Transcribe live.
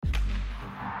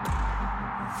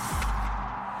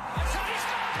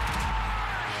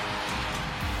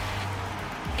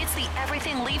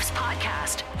Everything Leafs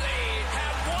podcast. They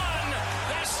have won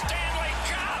the Stanley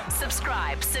Cup!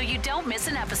 Subscribe so you don't miss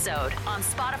an episode on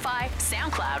Spotify,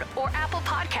 SoundCloud, or Apple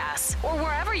Podcasts, or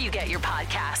wherever you get your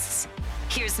podcasts.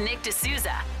 Here's Nick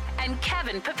D'Souza and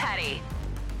Kevin Papetti.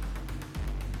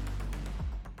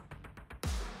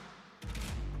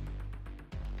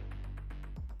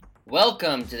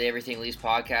 Welcome to the Everything Leafs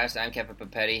podcast. I'm Kevin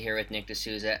Papetti here with Nick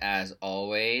D'Souza as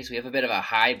always. We have a bit of a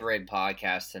hybrid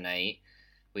podcast tonight.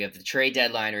 We have the trade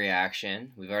deadline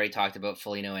reaction. We've already talked about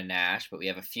Foligno and Nash, but we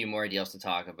have a few more deals to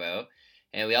talk about.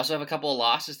 And we also have a couple of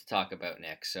losses to talk about,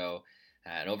 Nick. So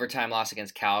an overtime loss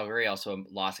against Calgary, also a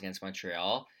loss against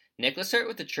Montreal. Nick, let's start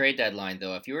with the trade deadline,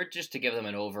 though. If you were just to give them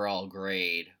an overall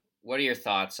grade, what are your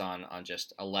thoughts on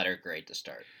just a letter grade to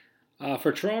start?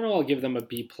 For Toronto, I'll give them a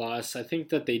B+. I think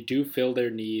that they do fill their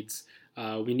needs.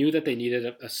 We knew that they needed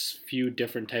a few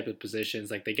different type of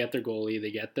positions. Like they get their goalie,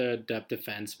 they get the depth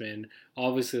defenseman.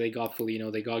 Obviously, they got Foligno.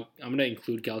 I'm going to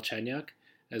include Galchenyuk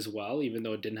as well, even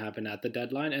though it didn't happen at the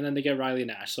deadline. And then they get Riley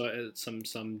Nash, so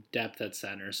some depth at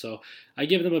center. So I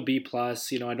give them a B+. I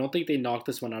don't think they knocked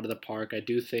this one out of the park. I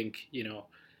do think,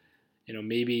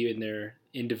 maybe in their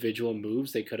individual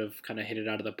moves, they could have kind of hit it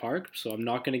out of the park. So I'm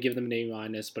not going to give them an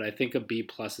A-, but I think a B+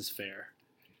 is fair.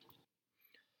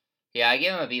 Yeah, I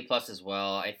give him a B+ as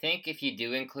well. I think if you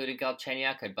do include a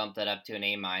Galchenyuk, I'd bump that up to an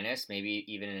A-, maybe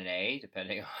even an A,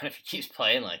 depending on if he keeps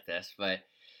playing like this. But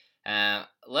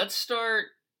let's start.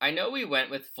 I know we went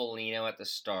with Foligno at the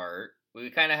start. We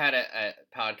kind of had a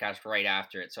podcast right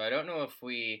after it, so I don't know if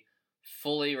we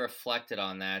fully reflected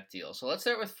on that deal. So let's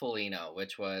start with Foligno,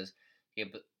 which was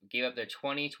gave up their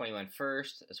 2021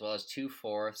 first, as well as 2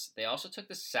 fourths. They also took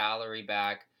the salary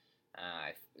back.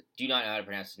 I do not know how to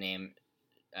pronounce his name.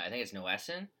 I think it's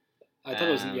Noessen. I thought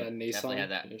it was Nason. Definitely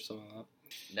had that. Or something like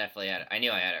that. Definitely had it. I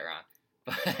knew I had it wrong.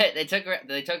 But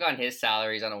they took on his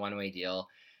salaries on a one-way deal.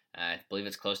 I believe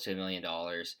it's close to $1 million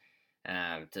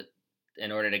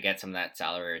in order to get some of that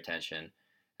salary retention.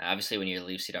 Obviously, when you're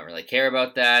Leafs, you don't really care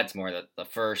about that. It's more the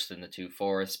first and the 2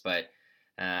 fourths. But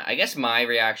I guess my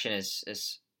reaction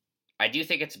is I do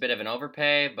think it's a bit of an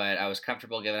overpay, but I was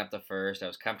comfortable giving up the first. I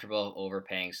was comfortable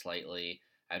overpaying slightly.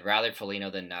 I'd rather Foligno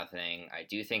than nothing. I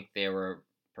do think there were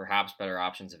perhaps better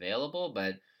options available,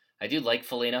 but I do like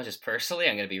Foligno just personally.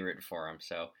 I'm going to be rooting for him.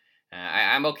 So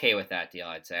I'm okay with that deal,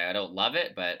 I'd say. I don't love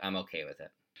it, but I'm okay with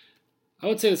it. I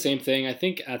would say the same thing. I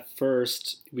think at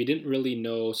first we didn't really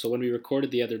know. So when we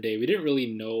recorded the other day, we didn't really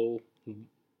know,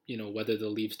 whether the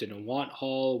Leafs didn't want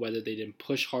Hall, whether they didn't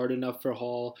push hard enough for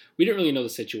Hall. We didn't really know the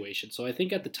situation. So I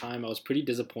think at the time I was pretty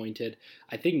disappointed.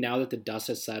 I think now that the dust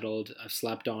has settled, I've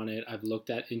slept on it, I've looked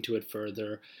into it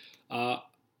further.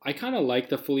 I kind of like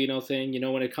the Foligno thing.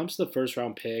 When it comes to the first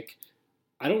round pick,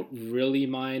 I don't really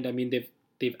mind. I mean,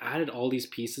 they've added all these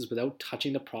pieces without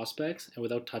touching the prospects and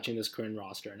without touching this current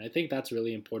roster. And I think that's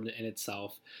really important in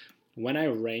itself. When I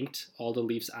ranked all the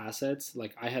Leafs assets,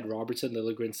 like I had Robertson,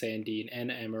 Liljegren, Sandin,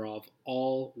 and Amarov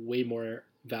all way more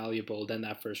valuable than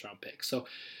that first round pick. So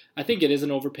I think it is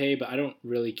an overpay, but I don't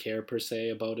really care per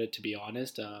se about it, to be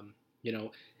honest. And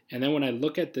then when I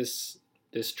look at this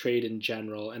trade in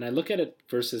general, and I look at it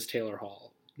versus Taylor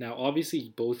Hall. Now,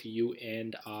 obviously, both you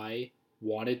and I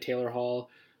wanted Taylor Hall.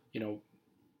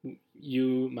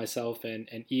 You, myself, and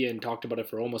Ian talked about it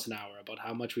for almost an hour about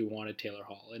how much we wanted Taylor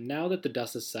Hall. And now that the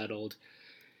dust has settled,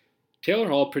 Taylor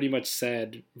Hall pretty much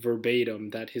said verbatim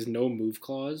that his no-move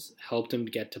clause helped him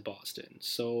get to Boston.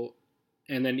 So,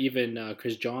 and then even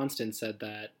Chris Johnston said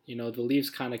that, the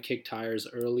Leafs kind of kicked tires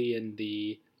early in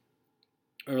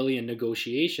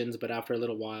negotiations, but after a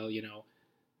little while,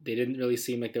 they didn't really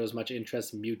seem like there was much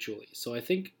interest mutually. So I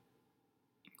think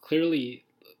clearly,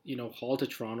 Hall to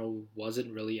Toronto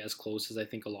wasn't really as close as I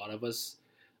think a lot of us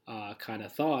kind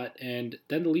of thought. And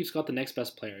then the Leafs got the next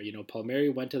best player. Palmieri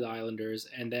went to the Islanders,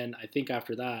 and then I think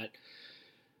after that,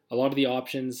 a lot of the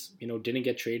options, didn't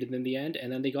get traded in the end,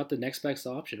 and then they got the next best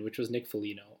option, which was Nick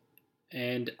Foligno.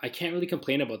 And I can't really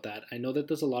complain about that. I know that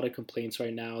there's a lot of complaints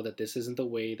right now that this isn't the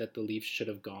way that the Leafs should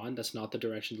have gone. That's not the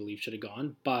direction the Leafs should have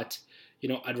gone. But,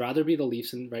 I'd rather be the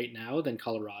Leafs right now than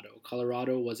Colorado.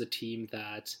 Colorado was a team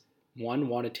that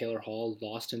wanted Taylor Hall,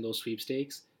 lost in those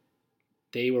sweepstakes.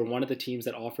 They were one of the teams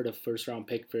that offered a first-round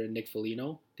pick for Nick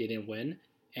Foligno. They didn't win,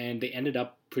 and they ended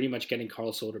up pretty much getting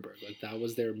Carl Soderberg. Like, that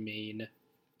was their main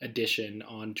addition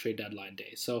on trade deadline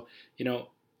day. So,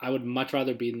 I would much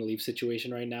rather be in the Leafs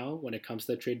situation right now when it comes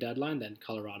to the trade deadline than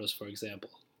Colorado's, for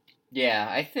example. Yeah,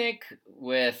 I think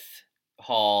with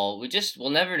Hall, we'll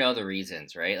never know the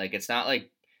reasons, right? Like, it's not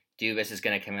like Dubas is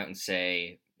going to come out and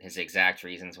say his exact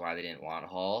reasons why they didn't want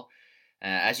Hall.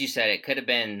 As you said, it could have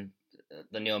been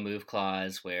the no move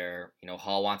clause where,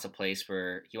 Hall wants a place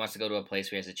where he wants to go to a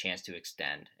place where he has a chance to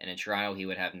extend. And in Toronto, he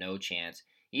would have no chance.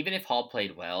 Even if Hall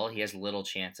played well, he has little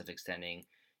chance of extending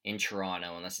in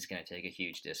Toronto unless he's going to take a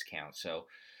huge discount. So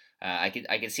I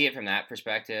could see it from that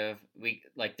perspective.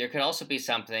 There could also be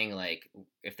something like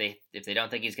if they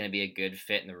don't think he's going to be a good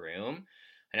fit in the room.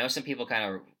 I know some people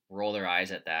kind of roll their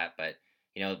eyes at that, but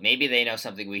maybe they know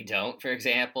something we don't. For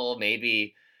example,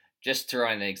 maybe just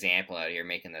throwing an example out here,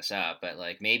 making this up, but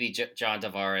maybe John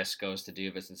Tavares goes to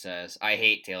Dubas and says, "I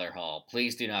hate Taylor Hall.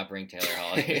 Please do not bring Taylor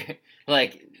Hall here."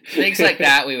 Things like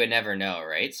that, we would never know,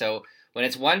 right? So when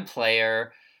it's one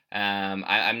player,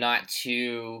 I'm not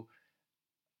too.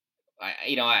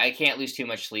 I can't lose too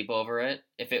much sleep over it.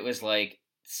 If it was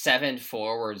 7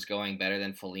 forwards going better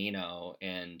than Foligno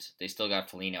and they still got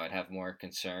Foligno, I'd have more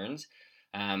concerns.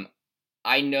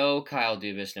 I know Kyle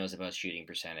Dubas knows about shooting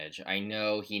percentage. I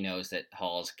know he knows that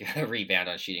Hall's going to rebound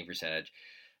on shooting percentage,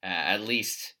 at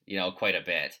least, quite a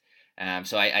bit.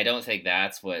 So I don't think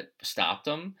that's what stopped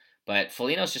him. But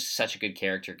Foligno's just such a good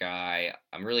character guy.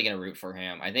 I'm really going to root for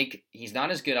him. I think he's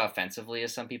not as good offensively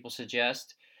as some people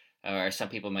suggest, or some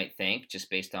people might think, just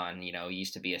based on, he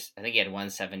used to be, I think he had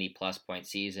 170-plus point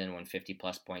season,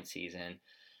 150-plus point season.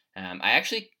 I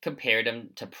actually compared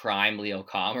him to prime Leo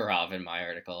Komarov in my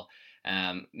article.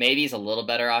 Maybe he's a little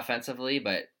better offensively,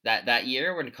 but that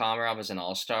year when Komarov was an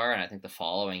all-star, and I think the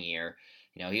following year,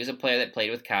 he was a player that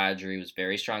played with Kadri, was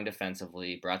very strong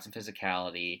defensively, brought some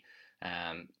physicality,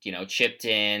 chipped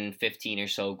in 15 or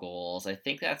so goals. I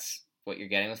think that's what you're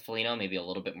getting with Foligno, maybe a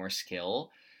little bit more skill.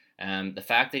 The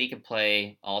fact that he can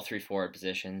play all 3 forward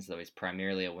positions, though he's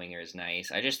primarily a winger, is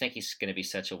nice. I just think he's going to be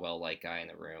such a well-liked guy in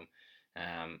the room.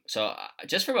 So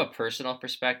just from a personal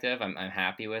perspective, I'm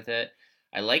happy with it.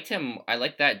 I liked him. I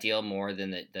like that deal more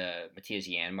than the Matthias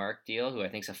Janmark deal, who I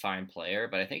think is a fine player.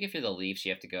 But I think if you're the Leafs,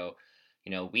 you have to go,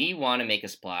 we want to make a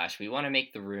splash. We want to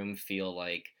make the room feel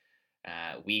like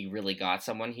we really got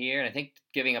someone here. And I think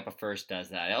giving up a first does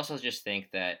that. I also just think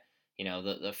that,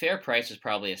 the fair price was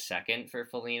probably a second for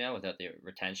Foligno without the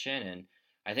retention. And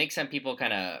I think some people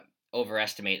kind of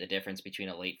overestimate the difference between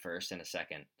a late first and a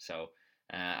second. So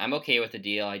I'm okay with the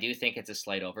deal. I do think it's a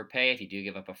slight overpay if you do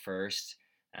give up a first.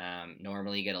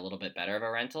 Normally you get a little bit better of a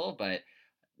rental, but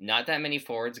not that many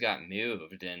forwards got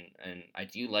moved, and I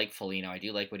do like Foligno. I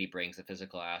do like what he brings, the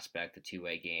physical aspect, the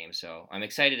two-way game, so I'm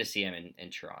excited to see him in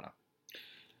Toronto.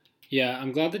 Yeah,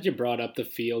 I'm glad that you brought up the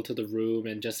feel to the room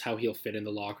and just how he'll fit in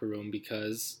the locker room,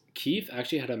 because Keith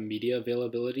actually had a media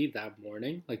availability that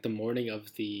morning, the morning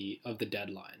of the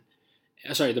deadline.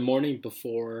 Sorry, the morning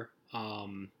before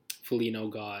Foligno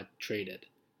got traded.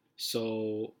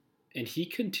 So, and he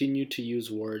continued to use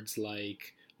words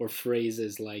or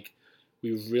phrases like,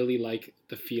 "We really like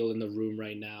the feel in the room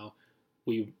right now.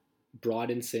 We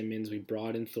brought in Simmons, we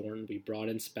brought in Thornton, we brought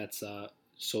in Spezza,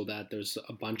 so that there's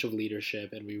a bunch of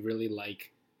leadership, and we really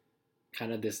like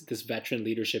kind of this veteran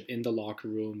leadership in the locker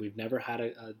room. We've never had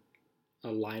a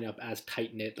lineup as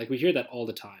tight-knit." We hear that all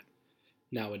the time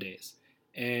nowadays.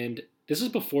 And this is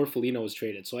before Foligno was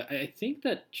traded. So I think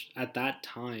that at that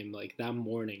time, that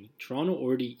morning, Toronto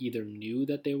already either knew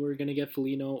that they were going to get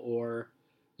Foligno, or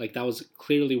that was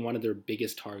clearly one of their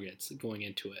biggest targets going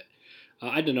into it.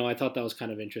 I don't know. I thought that was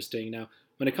kind of interesting. Now,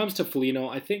 when it comes to Foligno,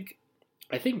 I think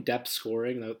depth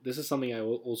scoring, now this is something I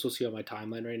also see on my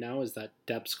timeline right now, is that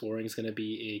depth scoring is going to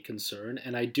be a concern.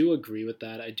 And I do agree with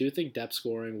that. I do think depth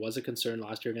scoring was a concern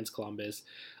last year against Columbus.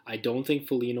 I don't think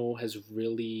Foligno has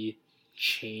really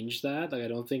changed that. I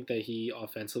don't think that he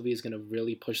offensively is going to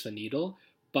really push the needle.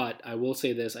 But I will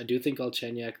say this, I do think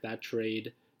Galchenyuk, that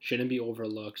trade shouldn't be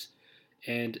overlooked.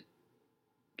 And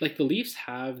the Leafs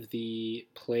have the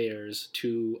players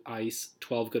to ice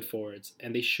 12 good forwards,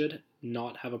 and they should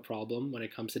not have a problem when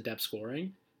it comes to depth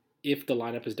scoring if the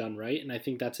lineup is done right. And I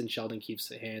think that's in Sheldon Keefe's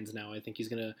hands now. I think he's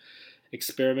going to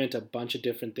experiment a bunch of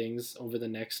different things over the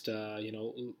next,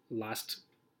 last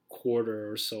quarter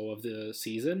or so of the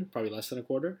season, probably less than a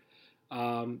quarter.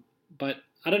 But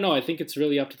I don't know. I think it's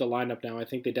really up to the lineup now. I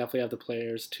think they definitely have the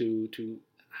players to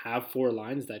have 4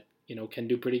 lines that can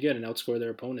do pretty good and outscore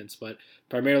their opponents. But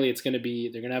primarily they're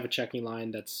going to have a checking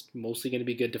line that's mostly going to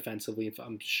be good defensively.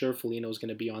 I'm sure Foligno is going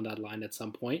to be on that line at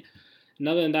some point. And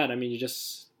other than that, whether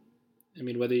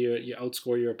you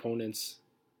outscore your opponents,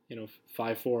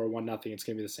 5-4 or 1-0, it's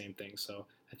going to be the same thing. So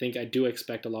I do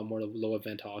expect a lot more low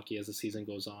event hockey as the season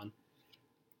goes on.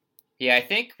 Yeah, I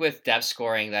think with depth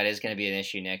scoring, that is going to be an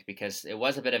issue, Nick, because it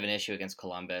was a bit of an issue against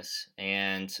Columbus.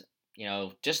 And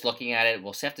just looking at it,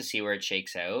 we'll have to see where it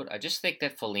shakes out. I just think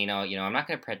that Foligno, I'm not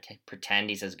going to pretend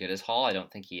he's as good as Hall. I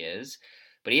don't think he is.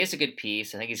 But he is a good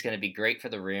piece. I think he's going to be great for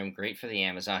the room, great for the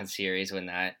Amazon series when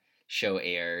that show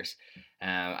airs.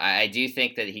 I do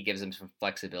think that he gives him some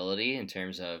flexibility in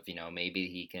terms of, maybe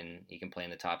he can play in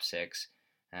the top six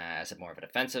as more of a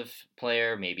defensive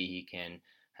player. Maybe he can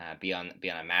be on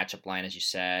a matchup line, as you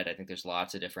said. I think there's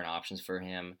lots of different options for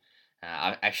him.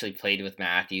 I actually played with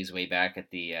Matthews way back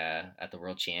at the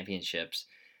World Championships.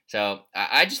 So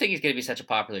I just think he's going to be such a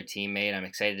popular teammate. I'm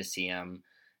excited to see him.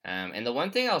 And the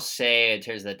one thing I'll say in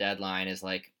terms of the deadline is,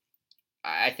 like,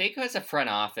 I think as a front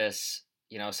office,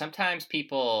 sometimes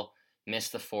people miss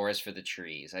the forest for the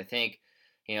trees. I think,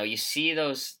 you see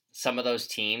some of those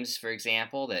teams, for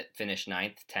example, that finish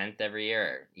 9th, 10th every year,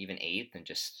 or even 8th, and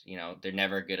just, they're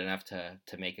never good enough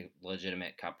to make a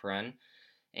legitimate cup run.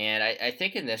 And I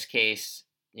think in this case,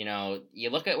 you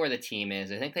look at where the team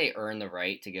is. I think they earned the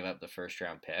right to give up the first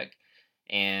round pick,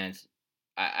 and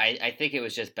I think it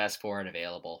was just best forward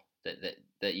available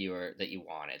that you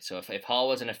wanted. So if Hall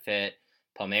wasn't a fit,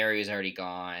 Palmieri was already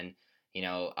gone.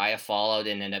 Iafallo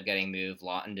didn't end up getting moved.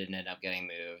 Lawton didn't end up getting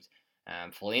moved.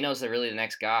 Foligno's really the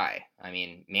next guy. I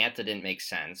mean, Mantha didn't make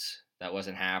sense. That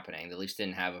wasn't happening. The Leafs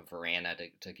didn't have a Veranda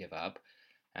to give up.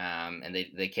 And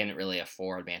they can't really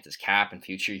afford Mantha's cap in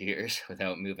future years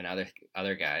without moving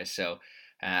other guys. So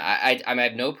I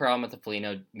have no problem with the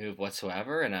Foligno move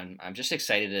whatsoever, and I'm just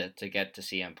excited to get to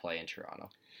see him play in Toronto.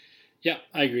 Yeah,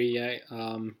 I agree. Yeah,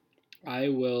 I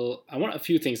want a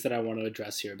few things that I want to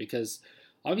address here, because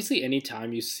obviously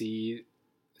anytime you see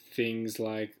things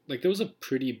like there was a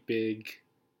pretty big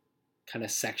kind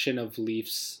of section of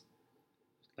Leafs,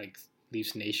 like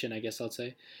Leafs Nation, I guess I'll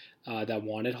say, that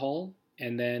wanted Hall.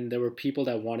 And then there were people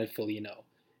that wanted Foligno.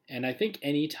 And I think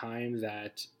any time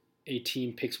that a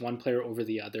team picks one player over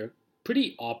the other,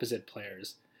 pretty opposite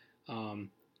players,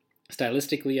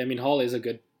 stylistically, I mean, Hall is a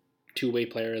good two-way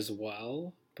player as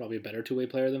well, probably a better two-way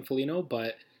player than Foligno,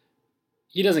 but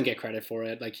he doesn't get credit for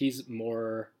it. Like, he's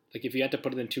more, like, if you had to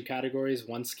put it in two categories,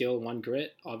 one skill, one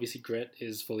grit, obviously grit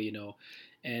is Foligno.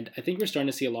 And I think we're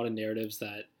starting to see a lot of narratives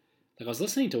that, like, I was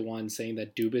listening to one saying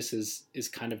that Dubas is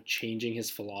kind of changing his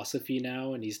philosophy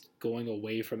now, and he's going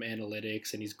away from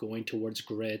analytics and he's going towards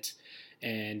grit.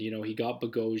 And, he got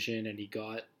Bogosian and he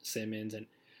got Simmons, and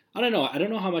I don't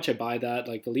know how much I buy that.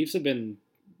 Like, the Leafs have been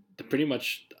pretty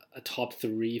much a top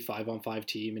 3 5-on-5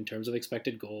 team in terms of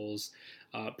expected goals,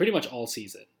 pretty much all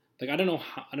season. Like, I don't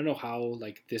know how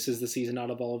like this is the season out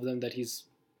of all of them that he's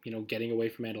getting away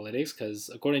from analytics, because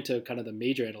according to kind of the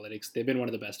major analytics, they've been one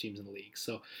of the best teams in the league.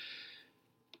 So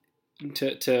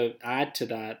to add to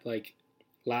that, like,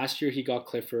 last year he got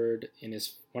Clifford in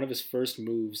one of his first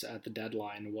moves at the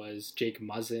deadline was Jake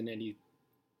Muzzin, and he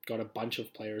got a bunch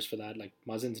of players for that. Like,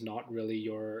 Muzzin's not really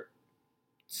your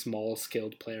small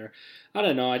skilled player. I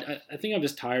don't know. I think I'm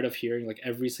just tired of hearing, like,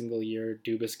 every single year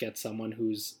Dubas gets someone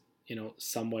who's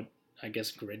somewhat, I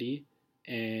guess, gritty,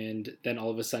 and then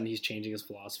all of a sudden he's changing his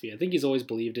philosophy. I think he's always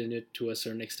believed in it to a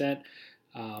certain extent.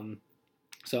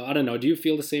 So I don't know. Do you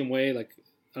feel the same way? Like,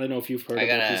 I don't know if you've heard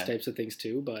about these types of things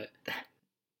too, but...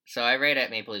 So I write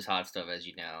at Maple Leafs Hot Stove, as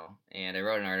you know, and I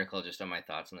wrote an article just on my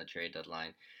thoughts on the trade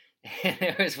deadline. And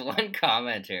there was one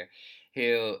commenter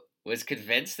who was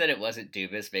convinced that it wasn't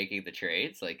Dubas making the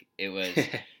trades. Like, it was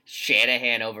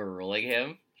Shanahan overruling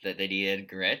him, that they needed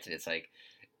grit. It's like,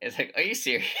 are you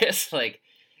serious? Like,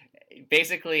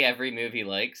 basically every move he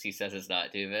likes, he says it's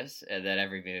not Dubas, and then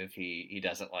every move he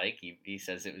doesn't like, he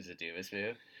says it was a Dubas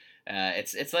move.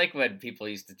 It's like when people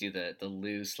used to do the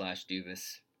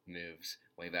Lou/Dubas moves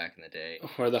way back in the day,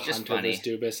 or the Hunter versus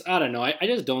Dubas. I don't know. I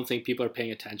just don't think people are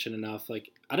paying attention enough. Like,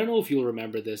 I don't know if you'll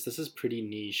remember this. This is pretty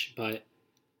niche, but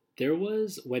there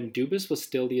was, when Dubas was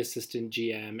still the assistant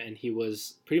GM, and he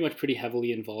was pretty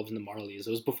heavily involved in the Marlies.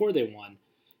 It was before they won,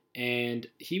 and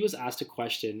he was asked a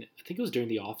question. I think it was during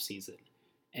the off season,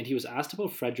 and he was asked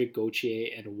about Frederic Gauthier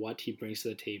and what he brings to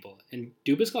the table. And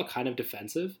Dubas got kind of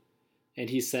defensive. And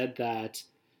he said that,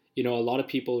 a lot of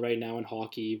people right now in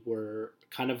hockey were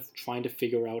kind of trying to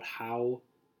figure out how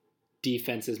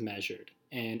defense is measured.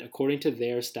 And according to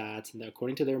their stats and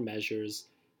according to their measures,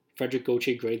 Frederic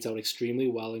Gauthier grades out extremely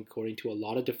well according to a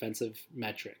lot of defensive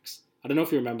metrics. I don't know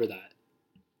if you remember that.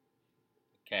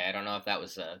 Okay, I don't know if that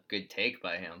was a good take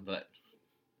by him, but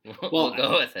we'll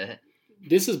go with it.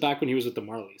 This is back when he was with the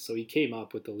Marlies, so he came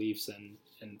up with the Leafs and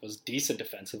was decent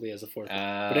defensively as a fourth.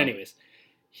 But anyways...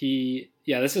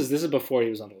 This is before he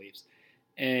was on the Leafs,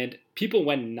 and people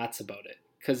went nuts about it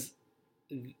because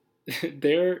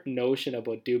their notion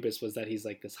about Dubas was that he's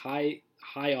like this high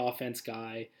offense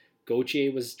guy.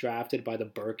 Gauthier was drafted by the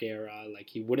Burke era, like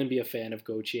he wouldn't be a fan of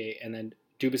Gauthier, and then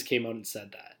Dubas came out and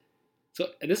said that. So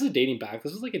and this is dating back.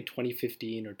 This was like in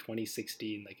 2015 or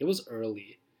 2016. Like it was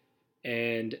early.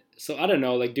 And so I don't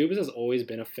know, like Dubas has always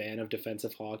been a fan of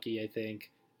defensive hockey, I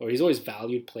think, or he's always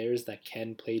valued players that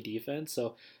can play defense.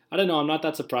 So I don't know, I'm not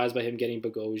that surprised by him getting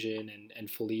Bogosian and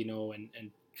Foligno and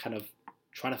kind of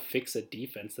trying to fix a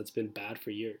defense that's been bad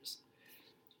for years.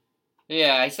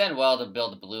 Yeah, I said well to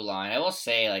build a blue line. I will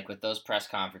say, like, with those press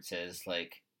conferences,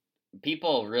 like,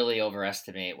 people really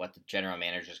overestimate what the general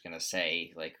manager is going to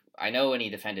say. Like, I know when he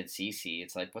defended Cece,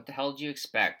 it's like, what the hell did you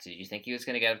expect? Did you think he was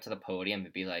going to get up to the podium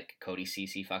and be like, Cody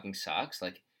Cece fucking sucks?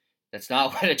 Like, that's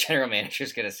not what a general manager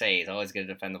is going to say. He's always going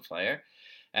to defend the player.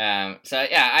 So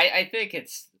yeah, I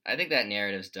think that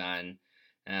narrative's done.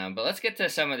 But let's get to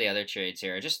some of the other trades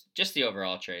here. Just the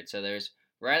overall trade. So there's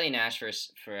Riley Nash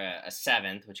for a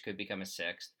seventh, which could become a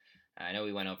sixth. I know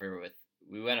we went over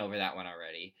that one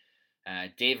already.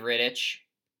 Dave Rittich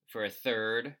for a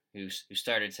third, who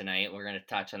started tonight. We're going to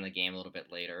touch on the game a little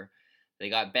bit later. They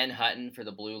got Ben Hutton for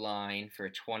the blue line for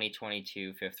a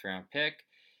 2022 fifth-round pick.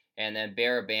 And then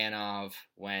Barabanov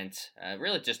went,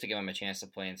 really just to give him a chance to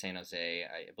play in San Jose.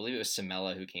 I believe it was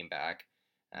Samela who came back,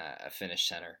 a Finnish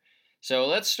center. So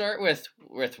let's start with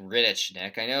Rittich,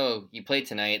 Nick. I know you played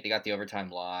tonight. They got the overtime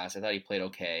loss. I thought he played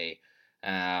okay.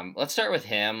 Let's start with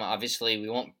him. Obviously, we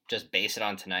won't just base it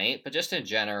on tonight, but just in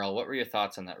general, what were your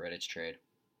thoughts on that Rittich trade?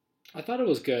 I thought it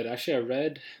was good. Actually, I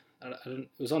read, it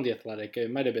was on The Athletic,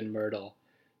 it might have been Myrtle,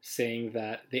 saying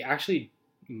that they actually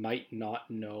might not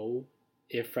know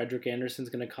if Frederick Anderson's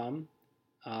going to come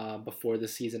before the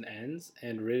season ends,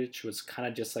 and Rittich was kind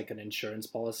of just like an insurance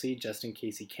policy just in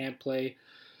case he can't play,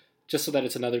 just so that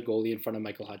it's another goalie in front of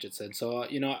Michael Hutchinson. So, I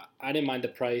didn't mind the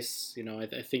price.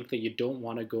 I think that you don't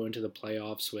want to go into the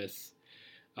playoffs with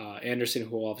Anderson,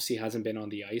 who obviously hasn't been on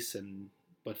the ice and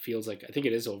but feels like, I think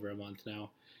it is over a month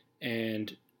now,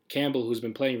 and Campbell, who's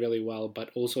been playing really well, but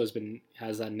also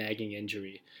has that nagging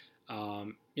injury.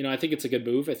 I think it's a good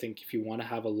move. I think if you want to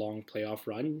have a long playoff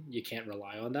run, you can't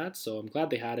rely on that. So I'm glad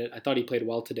they had it. I thought he played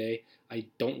well today. I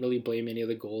don't really blame any of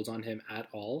the goals on him at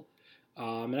all.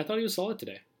 And I thought he was solid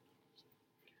today.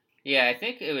 Yeah, I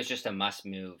think it was just a must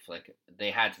move. Like, they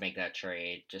had to make that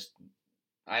trade.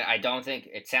 I don't think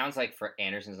it sounds like for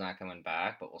Anderson's not coming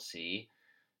back, but we'll see.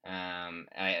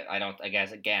 I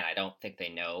guess again, I don't think they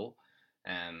know.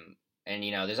 And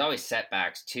there's always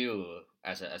setbacks too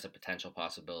as a potential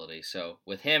possibility. So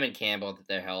with him and Campbell,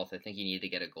 their health, I think you need to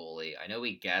get a goalie. I know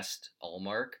we guessed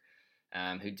Ullmark,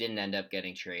 who didn't end up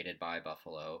getting traded by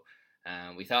Buffalo.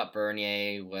 We thought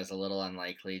Bernier was a little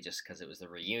unlikely just because it was the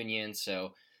reunion.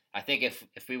 So I think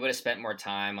if we would have spent more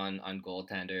time on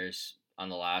goaltenders on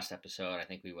the last episode, I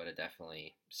think we would have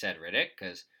definitely said Riddick,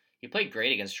 because he played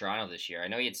great against Toronto this year. I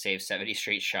know he had saved 70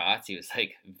 straight shots. He was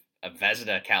like a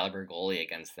Vezina caliber goalie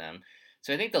against them.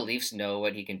 So I think the Leafs know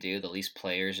what he can do. The Leafs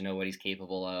players know what he's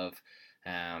capable of.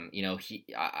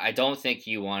 I don't think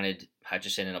you wanted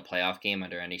Hutchison in a playoff game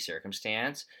under any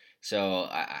circumstance. So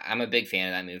I'm a big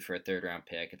fan of that move for a third-round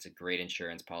pick. It's a great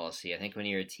insurance policy. I think when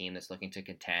you're a team that's looking to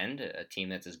contend, a team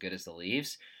that's as good as the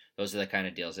Leafs, those are the kind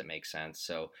of deals that make sense.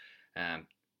 So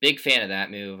big fan of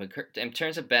that move. In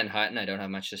terms of Ben Hutton, I don't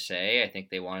have much to say. I think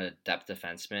they wanted a depth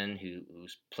defenseman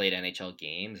who's played NHL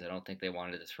games. I don't think they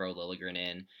wanted to throw Liljegren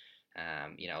in,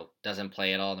 doesn't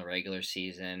play at all in the regular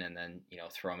season, and then,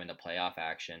 throw him into playoff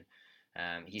action.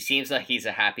 He seems like he's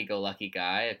a happy-go-lucky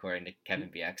guy, according to Kevin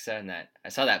Bieksa, and that I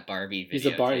saw that Barbie video.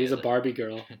 He's a Barbie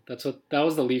girl. That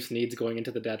was the Leafs' needs going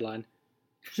into the deadline.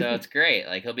 So it's great.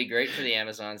 Like, he'll be great for the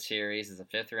Amazon series as a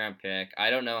fifth-round pick.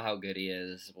 I don't know how good he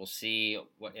is. We'll see.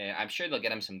 I'm sure they'll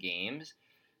get him some games.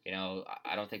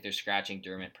 I don't think they're scratching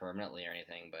Dermott permanently or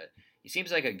anything, but he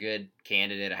seems like a good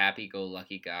candidate, a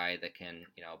happy-go-lucky guy that can,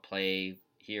 play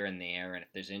here and there. And if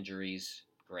there's injuries,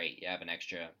 great. You have an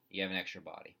extra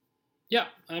body. Yeah,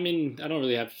 I mean, I don't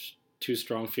really have too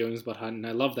strong feelings about Hutton.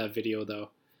 I love that video though.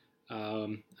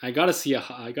 I gotta see a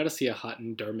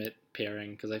Hutton Dermott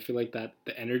pairing, because I feel like that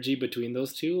the energy between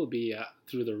those two will be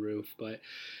through the roof. But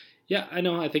yeah, I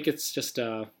know. I think it's just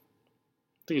a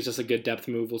good depth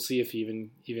move. We'll see if he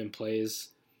even plays.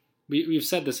 We've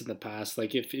said this in the past.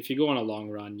 Like if you go on a long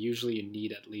run, usually you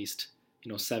need at least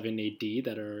 7-8D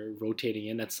that are rotating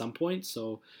in at some point.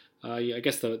 So I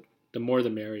guess the more the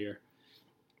merrier.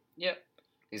 Yep,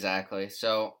 exactly.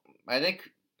 So I think,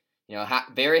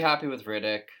 very happy with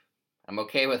Riddick. I'm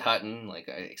okay with Hutton. Like,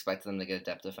 I expected them to get a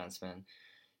depth defenseman.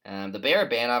 The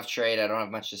Barabanov trade, I don't have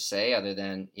much to say other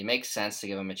than it makes sense to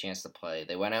give him a chance to play.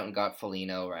 They went out and got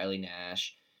Foligno, Riley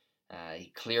Nash.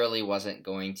 He clearly wasn't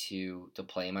going to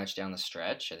play much down the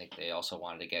stretch. I think they also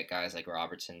wanted to get guys like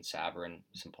Robertson, Sabrin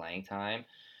some playing time.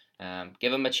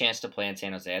 Give him a chance to play in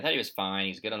San Jose. I thought he was fine.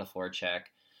 He's good on the forecheck.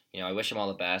 I wish him all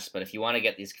the best. But if you want to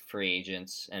get these free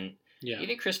agents, and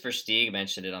even Chris Versteeg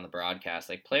mentioned it on the broadcast,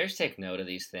 like players take note of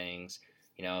these things.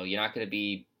 You're not going to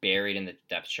be buried in the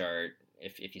depth chart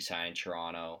if you sign in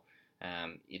Toronto.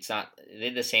 It's not. They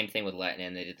did the same thing with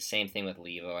Lettinen. They did the same thing with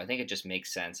Levo. I think it just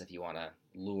makes sense if you want to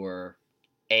lure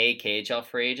KHL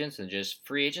free agents and just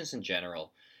free agents in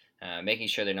general, making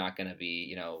sure they're not going to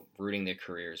be rooting their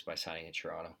careers by signing in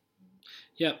Toronto.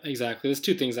 Yeah, exactly. There's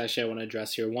two things actually I want to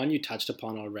address here. One, you touched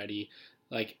upon already.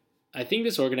 Like, I think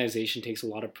this organization takes a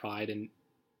lot of pride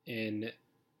in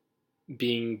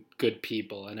being good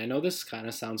people. And I know this kind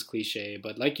of sounds cliche,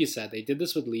 but like you said, they did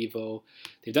this with Levo.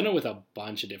 They've done it with a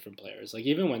bunch of different players. Like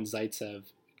even when when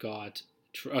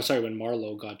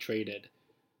Marleau got traded,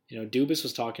 Dubas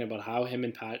was talking about how him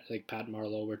and Pat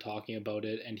Marleau were talking about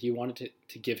it, and he wanted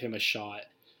to give him a shot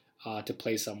to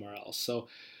play somewhere else. So,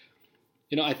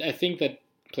 I think that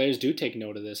players do take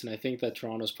note of this, and I think that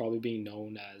Toronto's probably being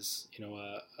known as,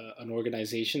 an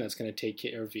organization that's going to take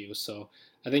care of you. So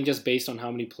I think just based on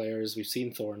how many players we've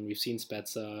seen Thornton, we've seen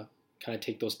Spezza kind of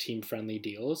take those team-friendly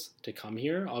deals to come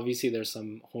here. Obviously, there's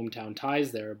some hometown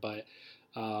ties there, but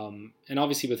and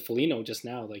obviously with Foligno just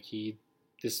now,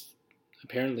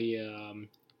 apparently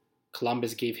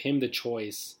Columbus gave him the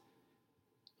choice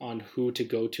on who to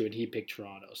go to, and he picked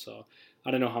Toronto. So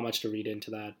I don't know how much to read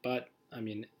into that, but I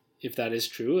mean, if that is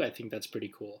true, I think that's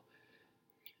pretty cool.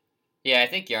 Yeah, I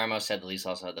think Yarmo said the Leafs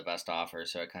also had the best offer,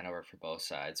 so it kind of worked for both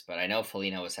sides. But I know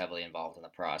Foligno was heavily involved in the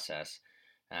process.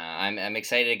 I'm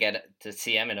excited to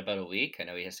see him in about a week. I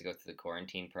know he has to go through the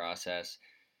quarantine process.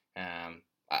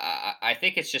 I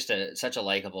think it's just such a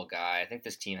likable guy. I think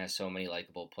this team has so many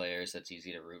likable players that's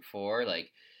easy to root for.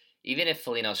 Like, even if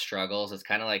Foligno struggles, it's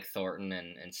kind of like Thornton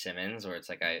and Simmons, where it's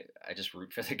like I just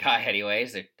root for the guy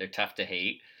anyways. They're tough to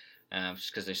hate.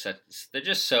 Just because they're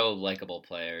just so likable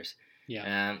players.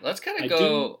 Yeah. Let's kind of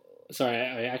go.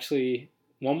 I actually,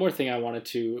 one more thing I wanted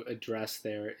to address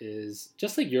there is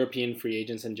just like European free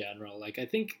agents in general. Like, I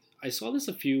think I saw this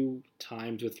a few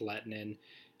times with Lettinen.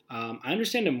 I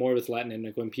understand it more with Lettinen,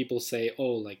 like when people say,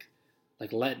 "Oh, like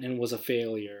Lettinen was a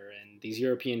failure, and these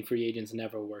European free agents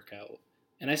never work out."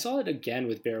 And I saw it again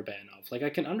with Barabanov. Like, I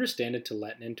can understand it to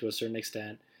Lettinen to a certain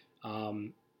extent.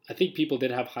 I think people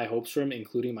did have high hopes for him,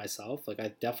 including myself. Like,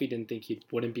 I definitely didn't think he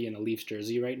wouldn't be in a Leafs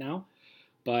jersey right now.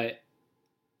 And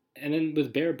then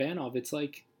with Barabanov, it's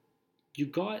like you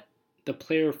got the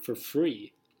player for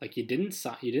free. Like, you didn't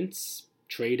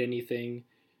trade anything.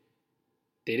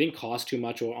 They didn't cost too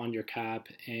much on your cap,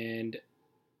 and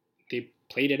they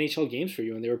played NHL games for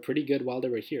you, and they were pretty good while they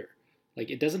were here. Like,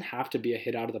 it doesn't have to be a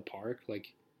hit out of the park.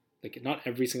 Like not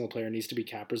every single player needs to be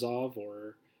Kaprizov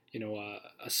or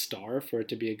a star for it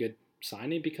to be a good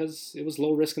signing, because it was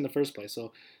low risk in the first place.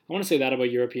 So I want to say that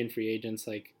about European free agents.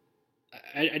 Like,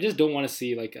 I just don't want to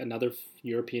see like another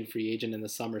European free agent in the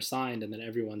summer signed and then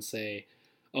everyone say,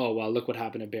 "Oh, well, look what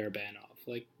happened to Barabanov."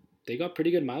 Like, they got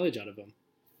pretty good mileage out of him.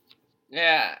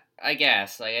 Yeah, I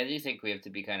guess. Like, I do think we have to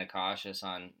be kind of cautious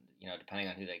on, depending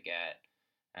on who they get.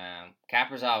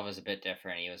 Kaprizov was a bit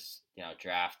different. He was,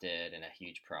 drafted and a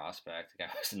huge prospect. The guy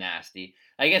was nasty.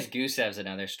 I guess Gusev's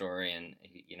another story, and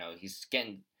he's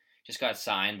just got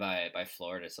signed by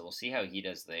Florida, so we'll see how he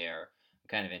does there. I'm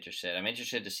kind of interested. I'm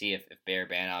interested to see if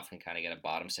Barabanov can kind of get a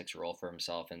bottom six role for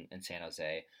himself in San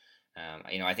Jose.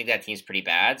 I think that team's pretty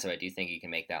bad, so I do think he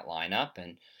can make that lineup,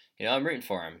 and I'm rooting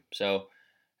for him. So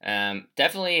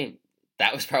definitely.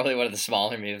 That was probably one of the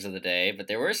smaller moves of the day, but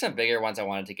there were some bigger ones I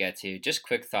wanted to get to. Just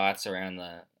quick thoughts around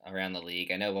the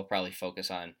league. I know we'll probably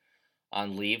focus on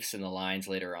Leafs and the lines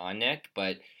later on, Nick,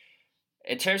 but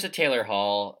in terms of Taylor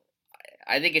Hall,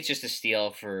 I think it's just a steal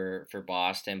for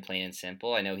Boston, plain and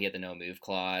simple. I know he had the no move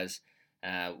clause.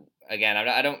 Again,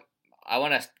 I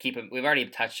want to keep him. We've already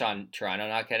touched on Toronto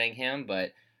not getting him,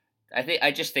 but I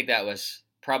just think that was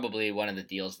probably one of the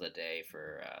deals of the day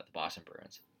for the Boston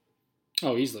Bruins.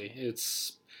 Oh, easily.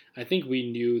 I think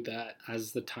we knew that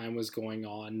as the time was going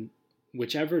on,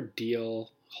 whichever deal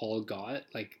Hall got,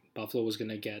 like Buffalo was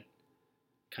gonna get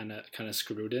kind of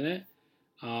screwed in it.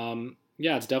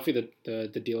 Yeah, it's definitely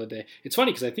the deal of the day. It's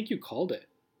funny because I think you called it.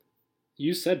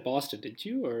 You said Boston, did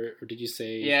you, or did you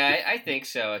say? Yeah, I think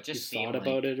so. It just you thought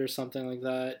about it or something like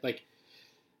that. Like,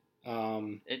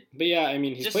 but yeah, I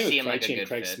mean, he's playing with Krejci and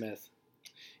Craig fit. Smith.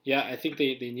 Yeah, I think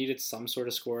they needed some sort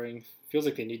of scoring. Feels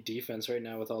like they need defense right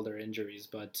now with all their injuries,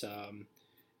 but I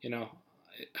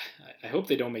hope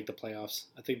they don't make the playoffs.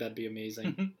 I think that'd be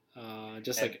amazing.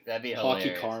 Just like that'd be hockey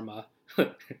hilarious. karma.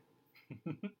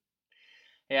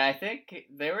 Yeah, I think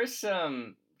there were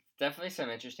definitely some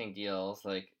interesting deals.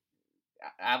 Like,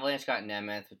 Avalanche got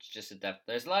Nemeth, which is just a depth.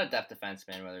 There's a lot of depth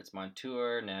defensemen, whether it's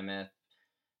Montour, Nemeth.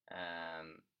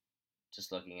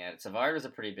 Just looking at it, Savard was a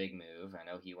pretty big move. I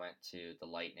know he went to the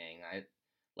Lightning. I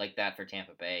like that for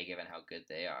Tampa Bay, given how good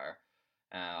they are.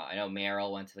 I know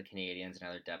Merrill went to the Canadiens,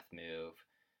 another depth move.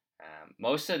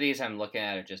 Most of these I'm looking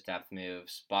at are just depth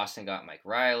moves. Boston got Mike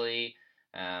Riley.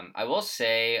 I will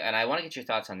say, and I want to get your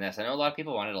thoughts on this. I know a lot of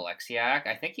people wanted Alexiak.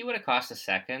 I think he would have cost a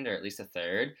second or at least a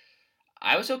third.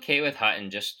 I was okay with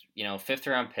Hutton, just, 5th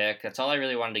round pick. That's all I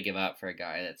really wanted to give up for a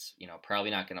guy that's,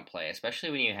 probably not going to play, especially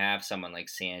when you have someone like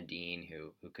Sandin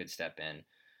who could step in.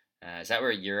 Is that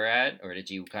where you're at, or did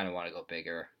you kind of want to go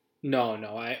bigger? No,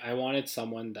 I wanted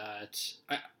someone that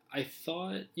I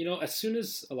thought, as soon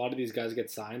as a lot of these guys get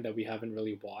signed that we haven't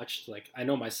really watched, like I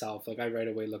know myself, like I right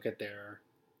away look at their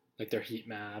heat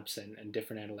maps and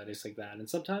different analytics like that. And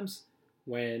sometimes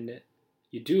when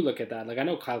you do look at that, like I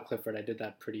know Kyle Clifford, I did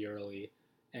that pretty early,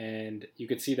 and you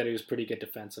could see that he was pretty good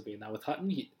defensively. Now with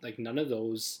Hutton, like none of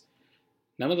those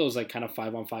like kind of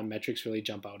 5-on-5 metrics really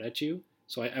jump out at you.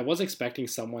 So I was expecting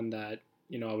someone that,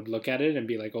 I would look at it and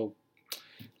be like, oh,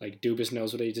 like Dubas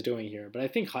knows what he's doing here. But I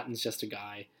think Hutton's just a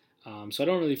guy. So I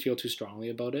don't really feel too strongly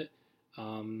about it.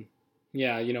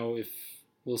 Yeah, if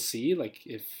we'll see, like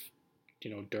if,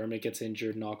 Dermott gets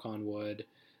injured, knock on wood,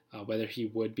 whether he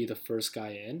would be the first guy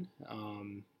in.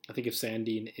 I think if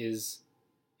Sandin is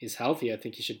healthy, I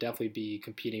think he should definitely be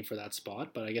competing for that spot.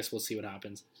 But I guess we'll see what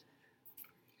happens.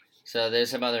 So there's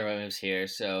some other moves here.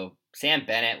 So Sam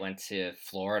Bennett went to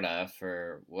Florida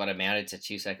for what amounted to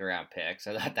 2 second-round picks.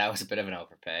 I thought that was a bit of an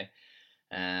overpay.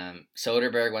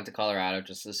 Soderberg went to Colorado,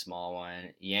 just a small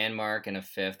one. Janmark in a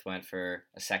 5th went for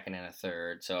a 2nd and a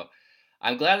 3rd. So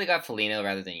I'm glad they got Foligno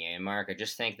rather than Janmark. I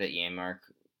just think that Janmark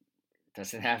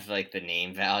doesn't have like the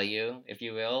name value, if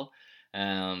you will.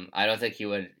 I don't think he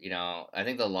would, I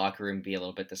think the locker room would be a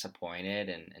little bit disappointed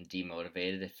and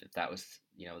demotivated if that was,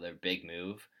 their big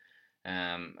move.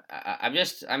 I'm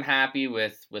happy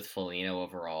with Foligno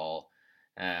overall.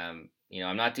 I'm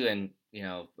not doing,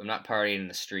 I'm not partying in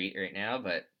the street right now,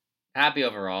 but happy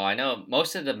overall. I know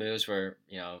most of the moves were,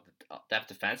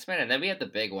 depth defenseman, and then we had the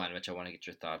big one, which I want to get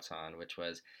your thoughts on, which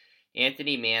was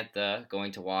Anthony Mantha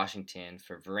going to Washington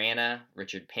for Vrana,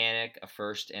 Richard Panik, a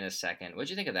 1st and a 2nd. What'd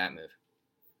you think of that move?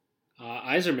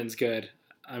 Yzerman's good.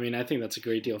 I mean, I think that's a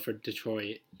great deal for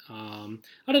Detroit. I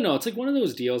don't know. It's like one of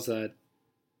those deals that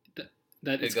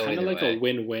it's kind of like a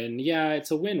win-win. Yeah,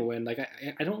 it's a win-win. Like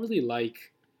I don't really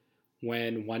like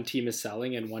when one team is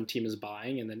selling and one team is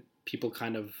buying, and then people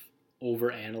kind of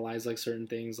overanalyze like certain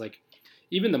things. Like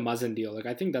even the Muzzin deal. Like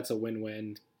I think that's a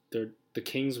win-win. The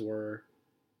Kings were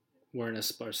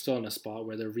still in a spot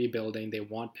where they're rebuilding. They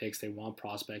want picks, they want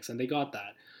prospects, and they got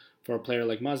that. For a player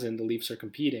like Muzzin, the Leafs are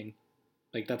competing.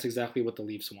 Like that's exactly what the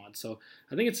Leafs want. So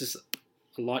I think it's just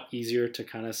a lot easier to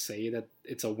kind of say that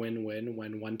it's a win-win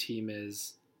when one team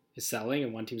is selling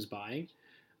and one team's buying.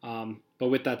 But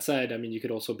with that said, I mean, you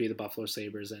could also be the Buffalo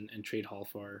Sabres and trade Hall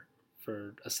for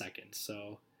a 2nd.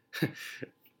 So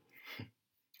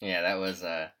yeah, that was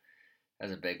a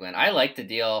big win. I like the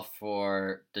deal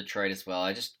for Detroit as well.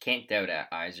 I just can't doubt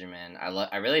Yzerman.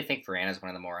 I really think Vrana is one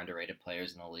of the more underrated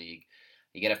players in the league.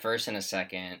 You get a 1st and a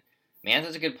 2nd.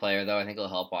 Mantha's a good player, though. I think it'll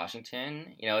help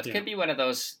Washington. Could be one of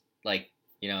those, like,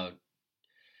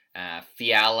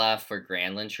 Fiala for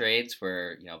Granlund trades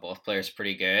where, both players are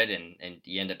pretty good and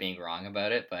you end up being wrong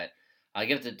about it. But I'll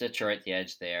give the Detroit the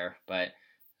edge there. But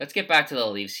let's get back to the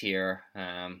Leafs here.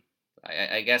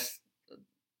 I guess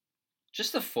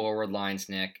just the forward lines,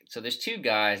 Nick. So there's 2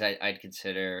 guys I'd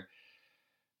consider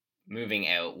moving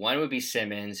out. One would be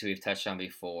Simmons, who we've touched on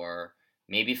before.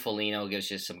 Maybe Foligno gives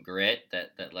you some grit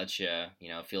that lets you,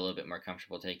 feel a little bit more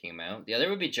comfortable taking him out. The other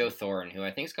would be Joe Thornton, who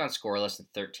I think has gone scoreless in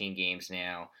 13 games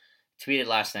now. Tweeted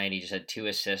last night he just had 2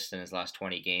 assists in his last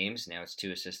 20 games. Now it's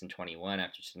 2 assists in 21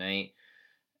 after tonight.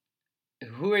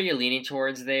 Who are you leaning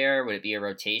towards there? Would it be a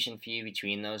rotation for you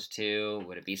between those 2?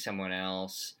 Would it be someone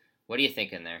else? What are you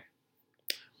thinking there?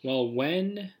 Well,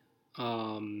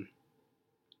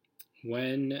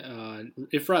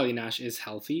 if Riley Nash is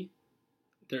healthy,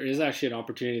 there is actually an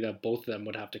opportunity that both of them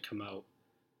would have to come out.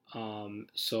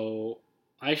 So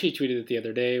I actually tweeted it the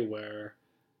other day where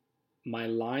my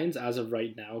lines as of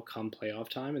right now come playoff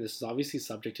time, and this is obviously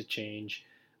subject to change,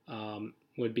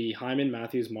 would be Hyman,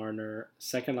 Matthews, Marner,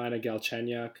 second line of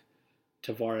Galchenyuk,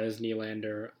 Tavares,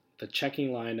 Nylander, the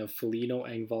checking line of Foligno,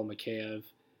 Engvall, Mikheyev,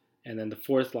 and then the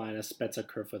 4th line of Spezza,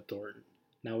 Kerfoot, Thornton.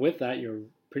 Now with that, you're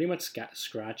pretty much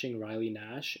scratching Riley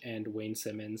Nash and Wayne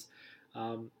Simmons.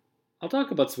 I'll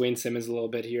talk about Wayne Simmons a little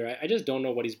bit here. I just don't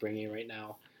know what he's bringing right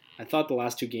now. I thought the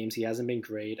last 2 games he hasn't been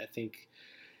great. I think,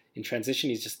 in transition,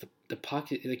 he's just the puck.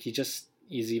 Like he's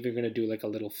either gonna do like a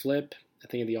little flip. I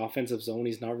think in the offensive zone,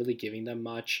 he's not really giving them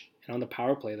much. And on the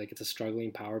power play, like it's a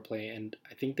struggling power play, and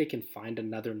I think they can find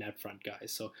another net front guy.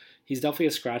 So he's definitely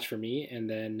a scratch for me. And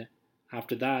then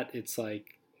after that, it's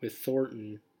like with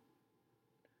Thornton.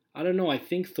 I don't know. I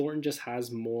think Thornton just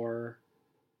has more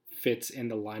fits in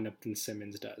the lineup than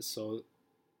Simmons does. So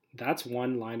that's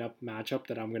one lineup matchup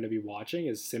that I'm going to be watching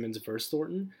is Simmons versus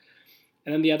Thornton.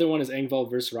 And then the other one is Engvall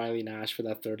versus Riley Nash for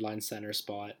that third line center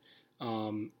spot.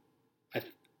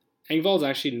 Engvall's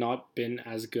actually not been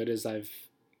as good as I've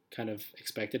kind of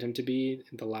expected him to be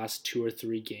in the last 2 or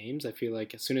 3 games. I feel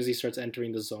like as soon as he starts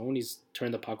entering the zone, he's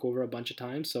turned the puck over a bunch of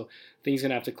times. So I think he's going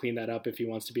to have to clean that up if he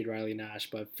wants to beat Riley Nash.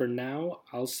 But for now,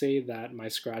 I'll say that my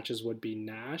scratches would be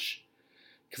Nash,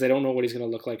 because I don't know what he's going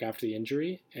to look like after the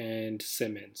injury, and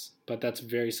Simmons. But that's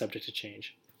very subject to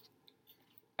change.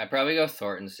 I'd probably go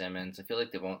Thornton Simmons. I feel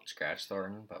like they won't scratch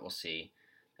Thornton, but we'll see.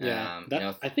 Yeah,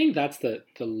 I think that's the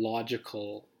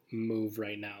logical move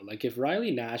right now. Like if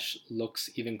Riley Nash looks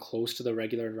even close to the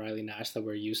regular Riley Nash that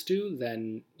we're used to,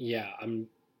 then yeah, I'm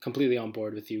completely on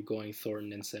board with you going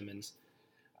Thornton and Simmons.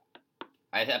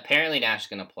 Apparently Nash is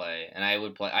going to play, and I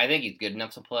would play. I think he's good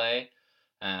enough to play.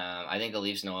 I think the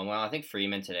Leafs know him well. I think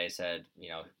Freeman today said,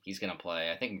 he's going to play.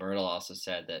 I think Myrtle also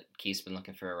said that Keith's been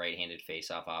looking for a right-handed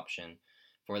face-off option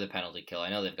for the penalty kill. I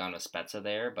know they've gone with Spezza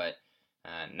there, but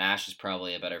Nash is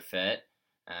probably a better fit.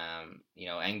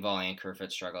 Engvall and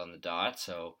Kerfoot struggle in the dot,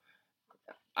 so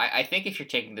I think if you're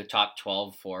taking the top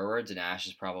 12 forwards, Nash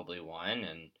is probably one,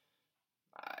 and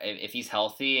if he's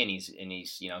healthy and he's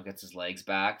gets his legs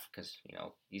back, because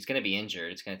he's going to be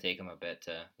injured, it's going to take him a bit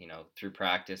to through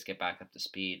practice get back up to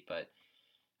speed, but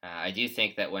I do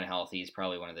think that when healthy, he's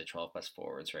probably one of the 12 best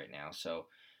forwards right now. So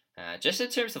just in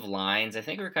terms of lines, I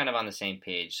think we're kind of on the same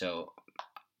page. So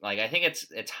I think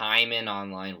it's Hyman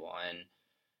on line 1.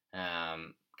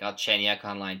 Galchenyuk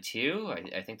on line 2.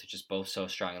 I think they're just both so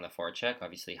strong in the forecheck.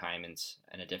 Obviously, Hyman's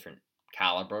in a different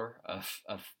caliber of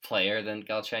player than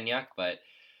Galchenyuk, but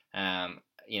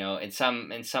in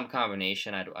some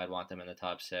combination, I'd want them in the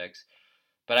top 6.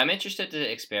 But I'm interested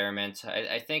to experiment.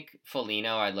 I think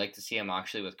Foligno, I'd like to see him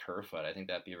actually with Kerfoot. I think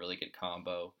that'd be a really good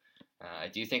combo. I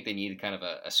do think they need kind of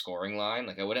a scoring line.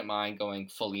 Like I wouldn't mind going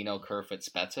Foligno, Kerfoot,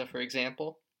 Spezza, for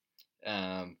example.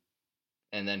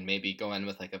 And then maybe go in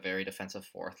with a very defensive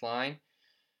fourth line.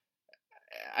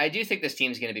 I do think this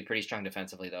team's going to be pretty strong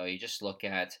defensively, though. You just look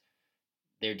at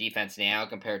their defense now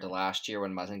compared to last year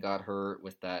when Muzzin got hurt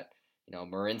with that,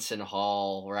 Marinson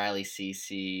Hall, Riley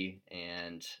Ceci,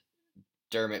 and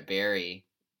Dermott Barry.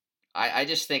 I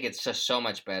just think it's just so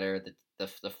much better.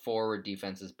 The forward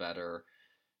defense is better.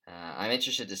 I'm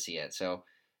interested to see it. So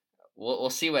we'll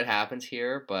see what happens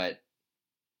here, but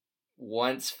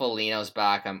once Foligno's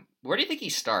back, where do you think he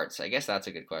starts? I guess that's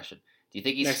a good question. Do you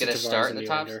think he's going to start in the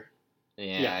top?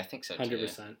 Yeah, I think so too.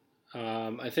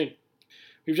 100%. I think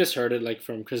we've just heard it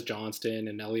from Chris Johnston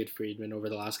and Elliot Friedman over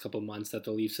the last couple of months that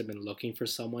the Leafs have been looking for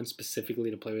someone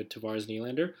specifically to play with Tavares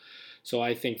Nylander. So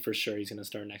I think for sure he's going to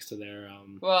start next to their.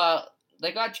 Well,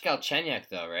 they got Galchenyuk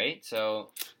though, right? So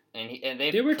and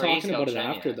they were talking about it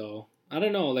after though. I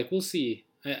don't know. We'll see.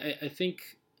 I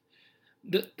think.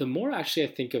 The more actually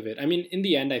I think of it, I mean, in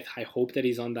the end, I hope that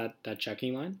he's on that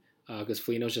checking line because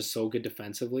Foligno's just so good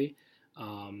defensively.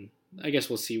 I guess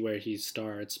we'll see where he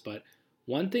starts. But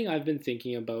one thing I've been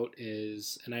thinking about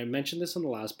is, and I mentioned this on the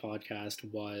last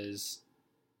podcast, was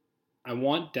I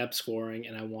want depth scoring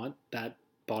and I want that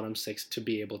bottom 6 to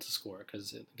be able to score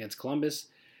because against Columbus,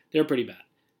 they're pretty bad.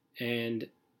 And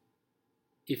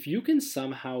if you can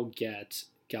somehow get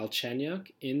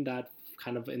Galchenyuk in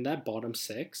that bottom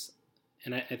 6,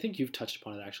 and I think you've touched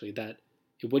upon it actually, that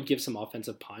it would give some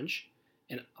offensive punch.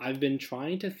 And I've been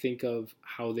trying to think of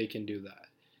how they can do that.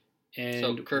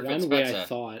 And so one way I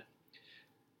thought...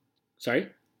 Sorry?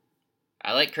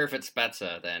 I like Kerfoot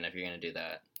Spezza then, if you're going to do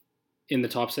that. In the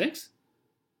top 6?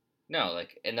 No,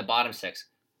 in the bottom 6.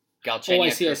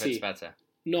 Galchenyuk, Kerfoot, Spezza.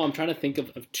 No, I'm trying to think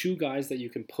of 2 guys that you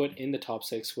can put in the top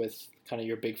 6 with kind of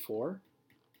your big 4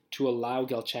 to allow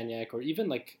Galchenyuk, or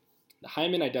even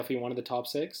Hyman, I definitely wanted the top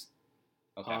 6.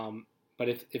 Okay. But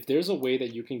if there's a way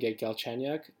that you can get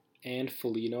Galchenyuk and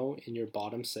Foligno in your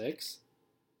bottom 6,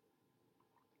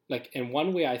 and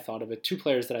one way I thought of it, 2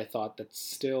 players that I thought that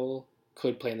still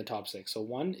could play in the top 6. So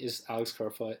one is Alex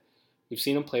Kerfoot. We've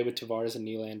seen him play with Tavares and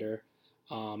Nylander.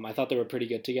 I thought they were pretty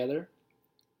good together.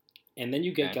 And then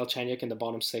you get Galchenyuk in the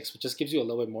bottom 6, which just gives you a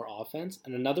little bit more offense.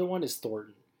 And another one is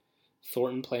Thornton.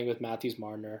 Thornton playing with Matthews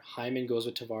Marner. Hyman goes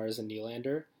with Tavares and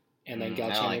Nylander. And then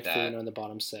Galchenyuk, Foligno in the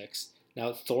bottom 6.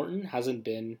 Now, Thornton hasn't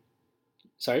been...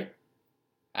 Sorry?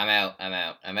 I'm out.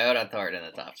 I'm out on Thornton in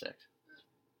the top 6.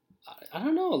 I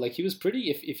don't know. Like he was pretty.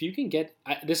 If you can get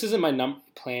this isn't my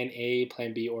plan A,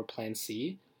 plan B, or plan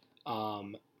C,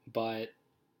 but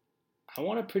I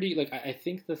want a pretty like I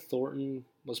think the Thornton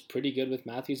was pretty good with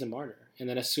Matthews and Marner, and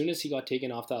then as soon as he got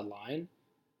taken off that line,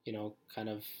 kind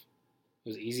of it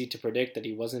was easy to predict that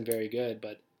he wasn't very good,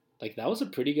 but like that was a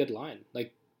pretty good line.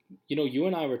 Like you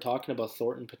and I were talking about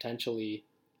Thornton potentially,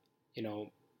 you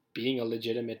know, being a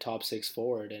legitimate top 6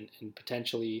 forward and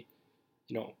potentially,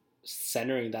 you know,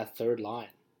 centering that third line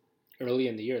early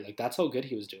in the year. Like that's how good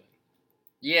he was doing.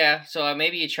 Yeah, so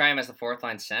maybe you try him as the 4th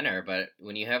line center, but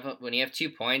when you have 2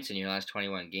 points in your last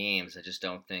 21 games, I just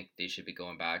don't think they should be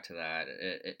going back to that.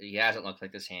 He hasn't looked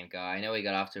like the same guy. I know he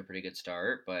got off to a pretty good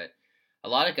start, but a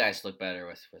lot of guys look better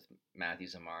with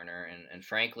Matthews and Marner, and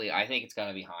frankly, I think it's got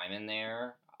to be Hyman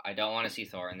there. I don't want to see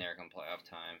Thornton there come playoff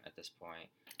time at this point.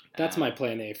 That's my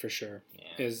plan A for sure.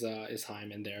 Yeah. Is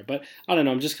Hyman there? But I don't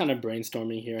know. I'm just kind of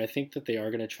brainstorming here. I think that they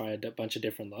are going to try a bunch of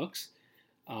different looks.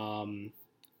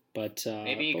 But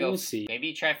we'll see. Maybe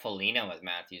you try Foligno with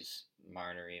Matthews,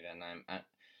 Marner. Even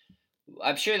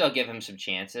I'm sure they'll give him some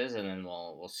chances, and then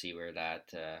we'll see where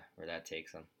that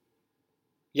takes them.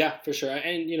 Yeah, for sure.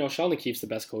 And Sheldon Keefe's the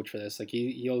best coach for this. Like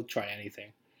he'll try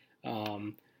anything.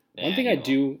 One thing I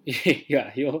do,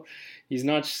 yeah, he's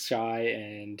not shy,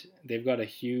 and they've got a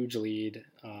huge lead,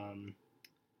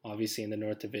 obviously in the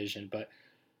North Division. But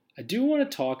I do want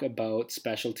to talk about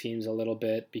special teams a little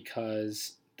bit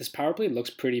because this power play looks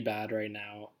pretty bad right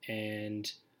now.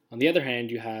 And on the other hand,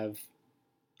 you have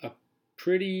a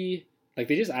pretty they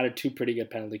just added 2 pretty good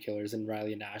penalty killers in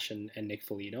Riley Nash and Nick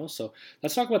Foligno. So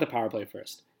let's talk about the power play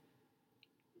first.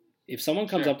 If someone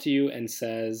comes up to you and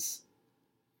says,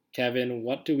 Kevin,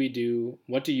 what do we do?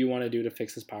 What do you want to do to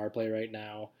fix this power play right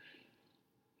now?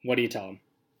 What do you tell them?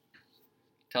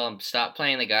 Tell them stop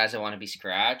playing the guys that want to be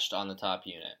scratched on the top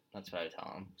unit. That's what I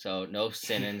tell them. So no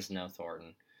Simmons, no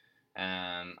Thornton.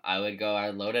 I would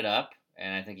load it up,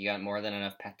 and I think you got more than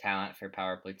enough talent for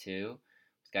power play 2.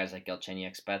 With guys like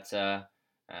Galchenyuk, Spezza,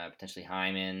 potentially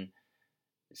Hyman.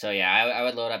 So yeah, I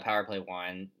would load up power play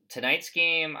 1. Tonight's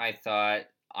game, I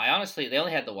honestly, they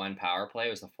only had the 1 power play.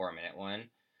 It was the 4-minute one.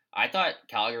 I thought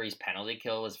Calgary's penalty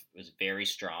kill was very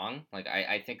strong. Like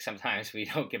I think sometimes we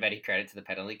don't give any credit to the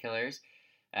penalty killers,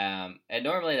 and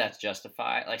normally that's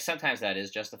justified. Like sometimes that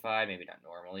is justified, maybe not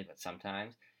normally, but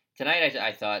sometimes. Tonight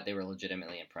I thought they were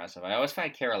legitimately impressive. I always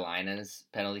find Carolina's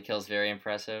penalty kills very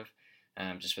impressive,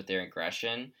 just with their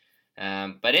aggression.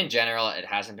 But in general, it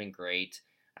hasn't been great.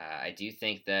 I do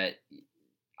think that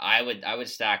I would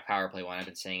stack power play 1. I've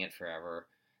been saying it forever.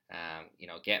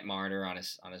 Get Marner on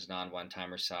his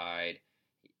non-one-timer side.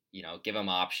 Give him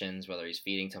options, whether he's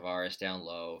feeding Tavares down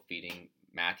low, feeding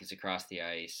Matthews across the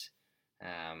ice.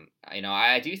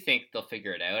 I do think they'll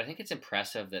figure it out. I think it's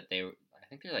impressive that I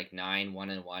think they're like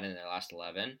 9-1-1 in their last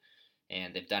 11,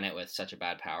 and they've done it with such a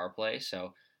bad power play.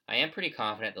 So I am pretty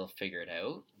confident they'll figure it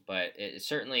out, but it's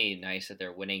certainly nice that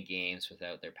they're winning games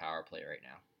without their power play right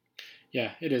now.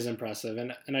 Yeah, it is impressive,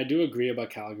 and I do agree about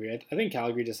Calgary. I think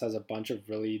Calgary just has a bunch of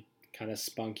really kind of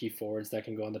spunky forwards that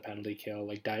can go on the penalty kill.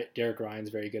 Like Derek Ryan's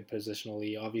very good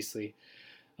positionally. Obviously,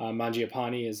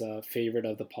 Mangiapane is a favorite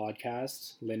of the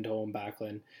podcast. Lindholm,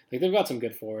 Backlund. Like they've got some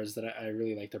good forwards that I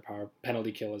really like their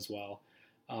penalty kill as well.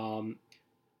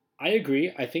 I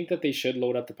agree. I think that they should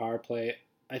load up the power play.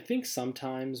 I think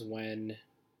sometimes you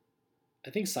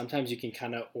can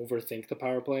kind of overthink the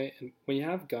power play, and when you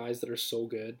have guys that are so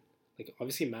good. Like,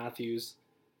 obviously, Matthews,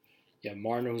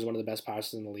 Marner, who's one of the best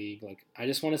passers in the league. Like, I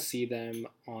just want to see them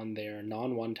on their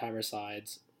non-one-timer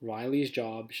sides. Riley's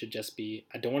job should just be,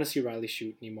 I don't want to see Riley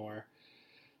shoot anymore.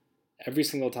 Every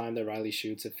single time that Riley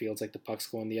shoots, it feels like the puck's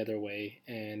going the other way,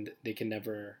 and they can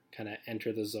never kind of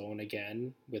enter the zone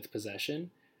again with possession.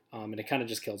 And it kind of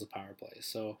just kills the power play.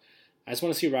 So, I just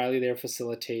want to see Riley there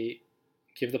facilitate,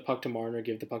 give the puck to Marner,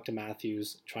 give the puck to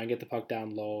Matthews, try and get the puck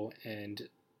down low, and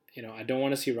I don't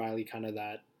want to see Riley kind of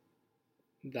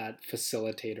that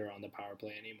facilitator on the power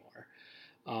play anymore.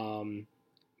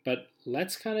 But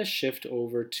let's kind of shift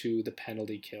over to the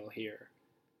penalty kill here.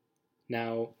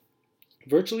 Now,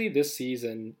 virtually this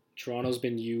season, Toronto's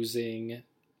been using Hyman,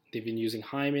 they've been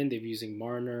using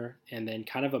Marner, and then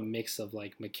kind of a mix of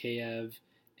like Mikheyev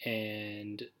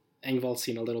and Engvald's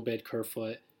seen a little bit,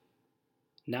 Kerfoot.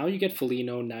 Now you get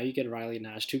Foligno, now you get Riley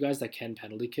Nash, 2 guys that can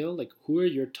penalty kill. Like, who are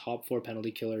your top 4 penalty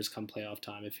killers come playoff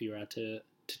time if you were to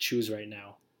choose right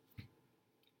now?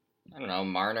 I don't know,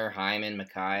 Marner, Hyman,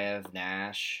 Mikheyev,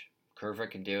 Nash, Kerfoot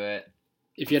can do it.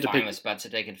 If you had to pick with Spezza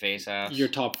taking face-offs. Your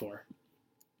top 4.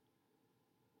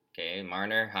 Okay,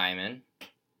 Marner, Hyman.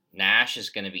 Nash is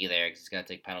going to be there because he's got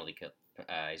to take penalty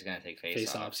He's going to take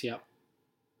face-offs. Yep.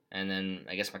 And then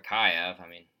I guess Mikhaev. I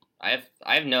mean,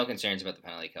 I have no concerns about the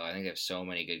penalty kill. I think they have so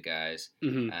many good guys.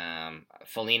 Mm-hmm.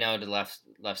 Foligno to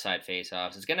left side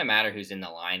face-offs. It's going to matter who's in the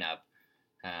lineup.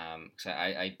 So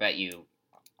I bet you,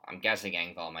 I'm guessing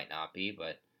Engvall might not be,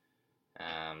 but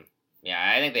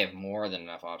I think they have more than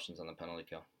enough options on the penalty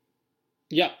kill.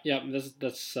 Yeah.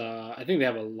 That's. I think they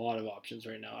have a lot of options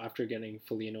right now after getting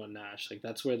Foligno and Nash. Like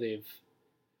that's where they've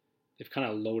kind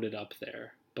of loaded up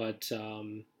there. But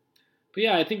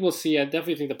yeah, I think we'll see. I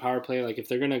definitely think the power play, like if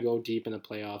they're gonna go deep in the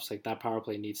playoffs, like that power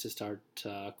play needs to start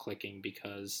clicking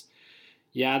because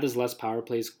there's less power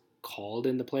plays called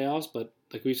in the playoffs, but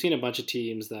like we've seen a bunch of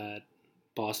teams that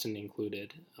Boston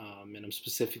included, and I'm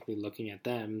specifically looking at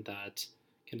them that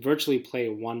can virtually play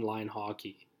one line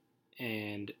hockey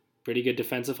and pretty good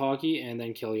defensive hockey and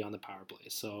then kill you on the power play.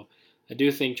 So I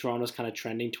do think Toronto's kind of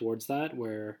trending towards that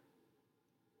where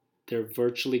they're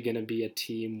virtually going to be a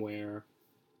team where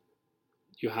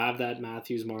you have that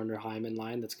Matthews, Marner, Hyman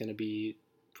line that's going to be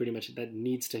pretty much that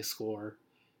needs to score.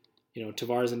 You know,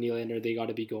 Tavares and Nylander, they got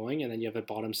to be going, and then you have a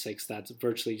bottom six that's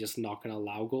virtually just not going to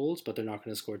allow goals, but they're not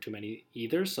going to score too many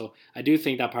either. So I do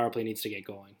think that power play needs to get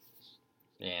going.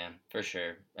 Yeah, for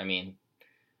sure. I mean,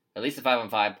 at least the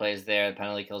 5-on-5 plays there. The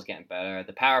penalty kill's getting better.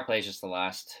 The power play is just the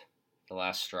last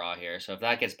straw here. So if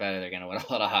that gets better, they're going to win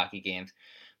a lot of hockey games.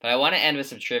 But I want to end with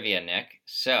some trivia, Nick.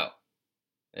 So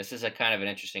this is a kind of an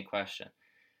interesting question.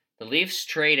 The Leafs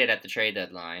traded at the trade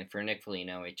deadline for Nick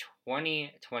Foligno a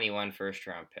 2021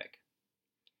 first-round pick.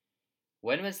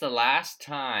 When was the last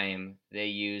time they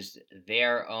used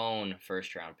their own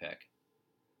first-round pick?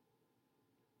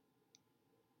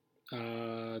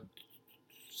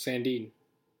 Sandin.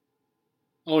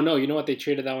 Oh, no, you know what? They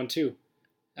traded that one too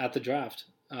at the draft.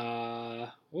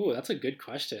 That's a good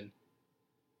question.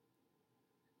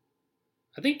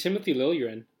 I think Timothy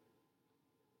Liljegren.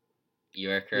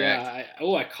 You are correct.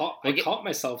 Yeah, I caught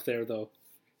myself there though.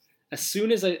 As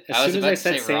soon as I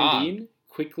said Sandin,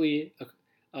 quickly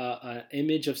an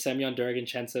image of Semyon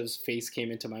Duragin-Chantsev's face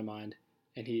came into my mind,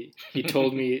 and he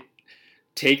told me,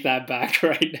 take that back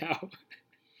right now.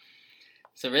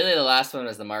 So really the last one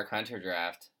was the Mark Hunter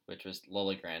draft, which was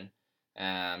Liljegren.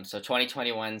 So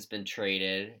 2021's been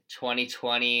traded.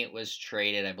 2020 was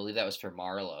traded. I believe that was for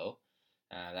Marleau.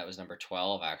 That was number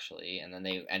 12, actually. And then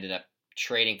they ended up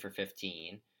trading for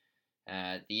 15.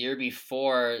 The year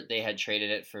before, they had traded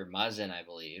it for Muzzin, I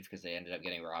believe, because they ended up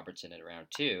getting Robertson at round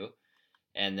 2.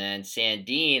 And then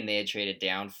Sandin, they had traded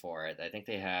down for it. I think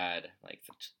they had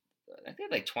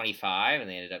like 25, and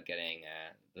they ended up getting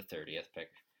the 30th pick.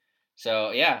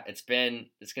 So yeah, it's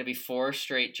gonna be 4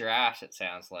 straight drafts. It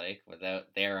sounds like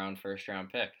without their own first round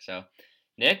pick. So,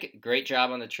 Nick, great job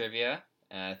on the trivia.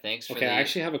 Thanks for. Okay, I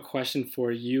actually have a question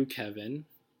for you, Kevin.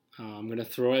 I'm gonna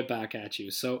throw it back at you.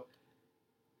 So,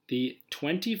 the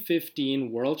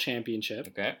 2015 World Championship.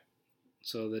 Okay.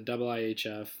 So the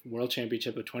IIHF World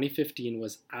Championship of 2015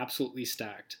 was absolutely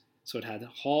stacked. So it had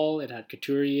Hall, it had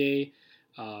Couturier,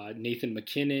 Nathan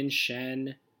McKinnon,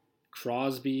 Schenn,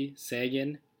 Crosby,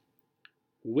 Sagan.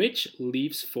 Which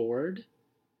Leafs forward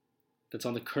that's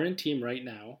on the current team right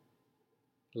now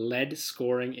led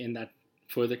scoring in that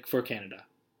for Canada?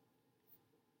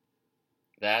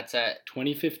 That's at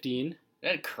 2015. They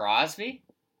had Crosby?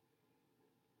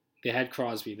 They had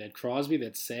Crosby. They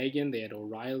had Sagan. They had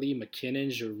O'Reilly,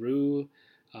 McKinnon, Giroux,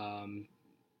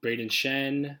 Braden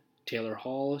Schenn, Taylor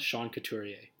Hall, Sean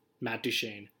Couturier, Matt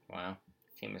Duchene. Wow,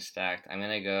 team is stacked. I'm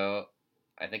gonna go.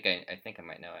 I think I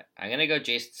might know it. I'm gonna go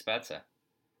Jason Spezza.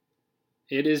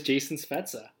 It is Jason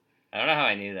Spezza. I don't know how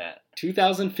I knew that.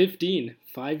 2015,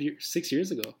 6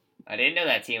 years ago. I didn't know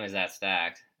that team was that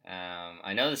stacked.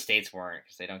 I know the States weren't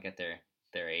because they don't get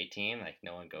their A team. Like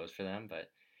no one goes for them, but.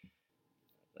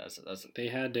 They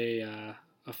had a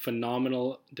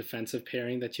phenomenal defensive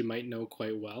pairing that you might know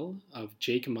quite well of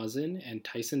Jake Muzzin and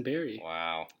Tyson Barrie.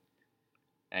 Wow.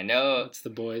 I know. That's the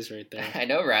boys right there. I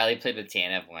know Riley played with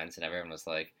Tanev once, and everyone was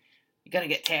like, you got to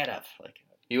get Tanev. Like,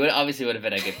 he would have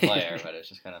been a good player, but it's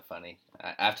just kind of funny.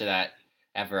 After that,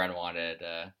 everyone wanted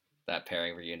that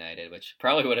pairing reunited, which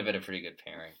probably would have been a pretty good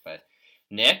pairing, but...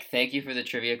 Nick, thank you for the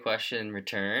trivia question in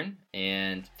return,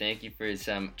 and thank you for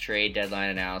some trade deadline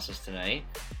analysis tonight,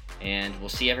 and we'll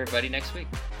see everybody next week.